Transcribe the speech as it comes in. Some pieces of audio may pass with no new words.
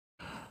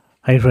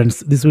Hi friends,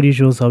 this video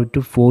shows how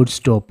to force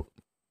stop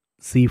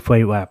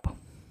ZEE5 app.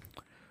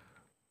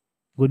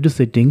 Go to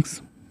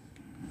settings,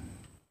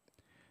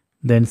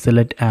 then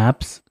select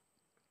apps,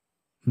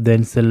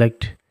 then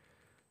select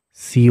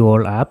see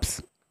all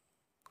apps,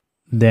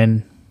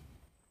 then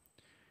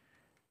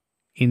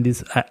in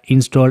this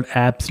installed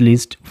apps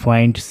list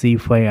find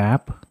ZEE5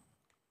 app,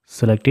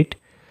 select it.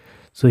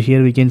 So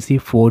here we can see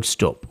force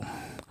stop.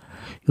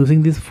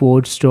 Using this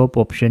force stop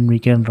option we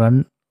can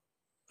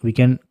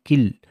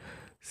kill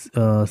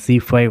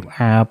ZEE5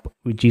 app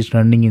which is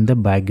running in the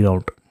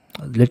background.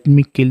 Let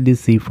me kill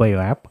this ZEE5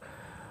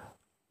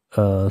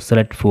 app.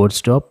 Select force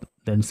stop,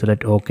 then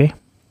select OK.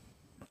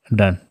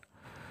 Done.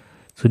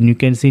 So you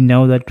can see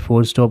now that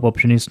force stop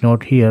option is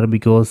not here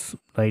because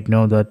right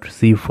now that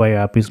ZEE5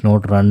 app is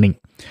not running.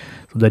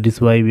 So that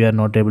is why we are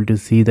not able to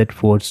see that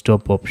force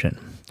stop option.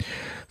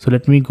 So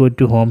let me go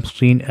to home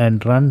screen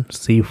and run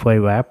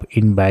ZEE5 app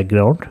in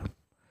background.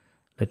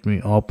 Let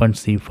me open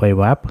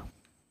ZEE5 app.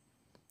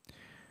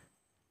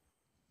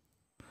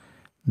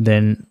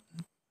 Then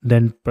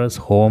press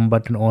home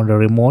button on the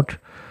remote.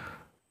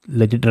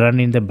 Let it run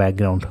in the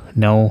background.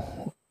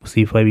 Now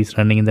ZEE5 is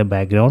running in the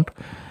background.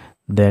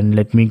 Then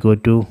let me go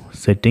to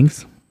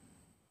settings,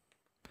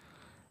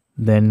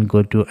 then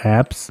go to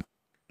apps,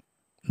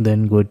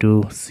 then go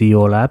to see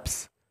all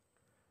apps,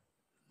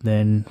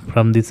 then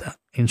from this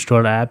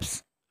installed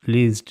apps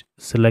list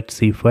select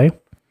ZEE5.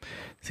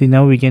 See,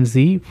 now we can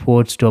see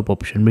force stop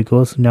option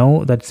because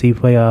now that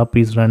ZEE5 app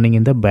is running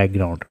in the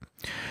background.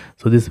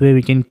 So this way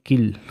we can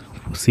kill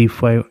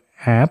ZEE5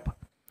 app.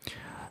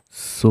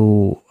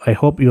 So I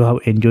hope you have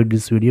enjoyed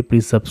this video.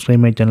 Please subscribe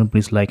my channel,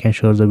 please like and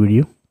share the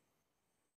video.